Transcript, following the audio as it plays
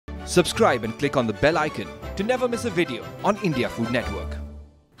Subscribe and click on the bell icon to never miss a video on India Food Network.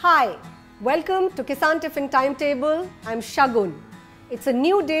 Hi, welcome to Kissan Tiffin Timetable. I'm Shagun. It's a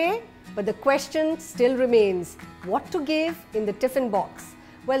new day, but the question still remains, what to give in the tiffin box?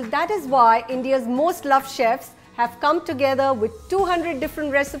 Well, that is why India's most loved chefs have come together with 200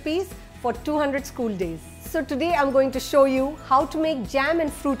 different recipes for 200 school days. So today I'm going to show you how to make jam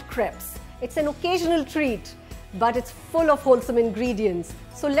and fruit crepes. It's an occasional treat, but it's full of wholesome ingredients.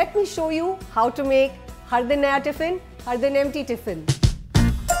 So let me show you how to make Har Din Naya Tiffin, Har Din Empty Tiffin.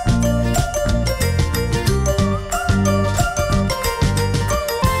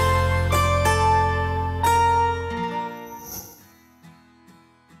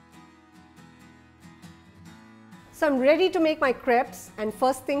 So I'm ready to make my crepes, and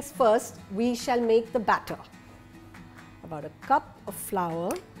first things first, we shall make the batter. About a cup of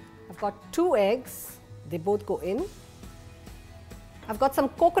flour. I've got 2 eggs, they both go in. I've got some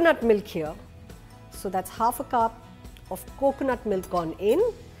coconut milk here, so that's half a cup of coconut milk gone in.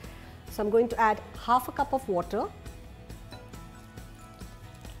 So I'm going to add half a cup of water.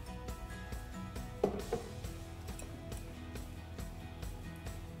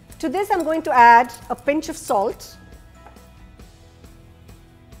 To this I'm going to add a pinch of salt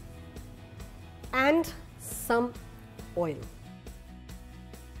and some oil.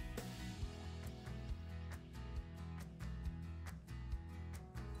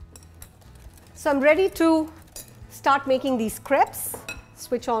 So I'm ready to start making these crepes.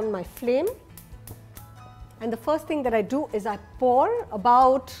 Switch on my flame. And the first thing that I do is I pour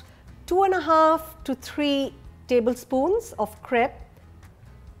about 2.5 to 3 tablespoons of crepe.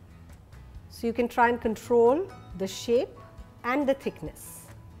 So you can try and control the shape and the thickness.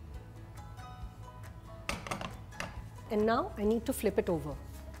 And now I need to flip it over.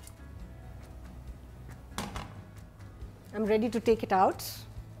 I'm ready to take it out.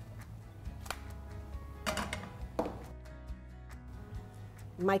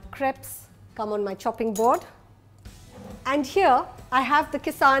 My crepes come on my chopping board. And here I have the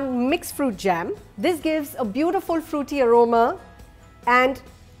Kissan Mixed Fruit Jam. This gives a beautiful fruity aroma and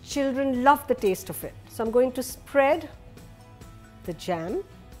children love the taste of it. So I'm going to spread the jam.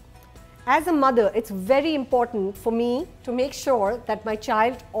 As a mother, it's very important for me to make sure that my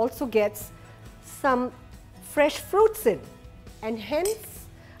child also gets some fresh fruits in. And hence,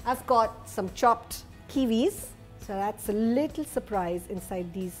 I've got some chopped kiwis. So that's a little surprise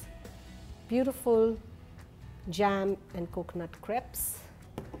inside these beautiful jam and coconut crepes.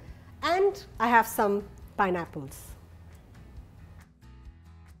 And I have some pineapples.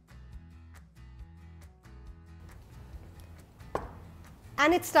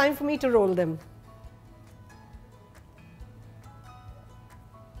 And it's time for me to roll them.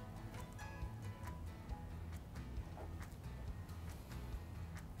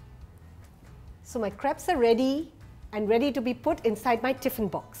 So my crepes are ready and ready to be put inside my tiffin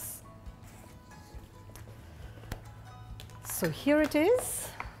box. So here it is.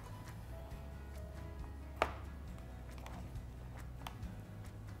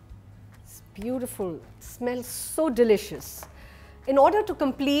 It's beautiful, it smells so delicious. In order to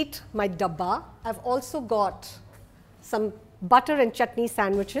complete my dabba, I've also got some butter and chutney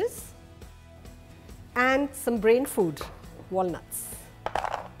sandwiches and some brain food, walnuts.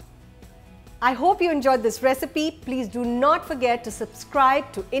 I hope you enjoyed this recipe. Please do not forget to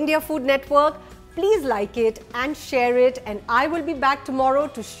subscribe to India Food Network. Please like it and share it, and I will be back tomorrow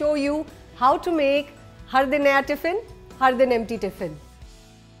to show you how to make Har Din Naya Tiffin, Har Din Empty Tiffin.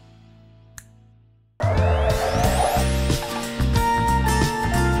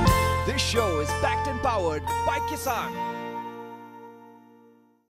 This show is backed and powered by Kissan.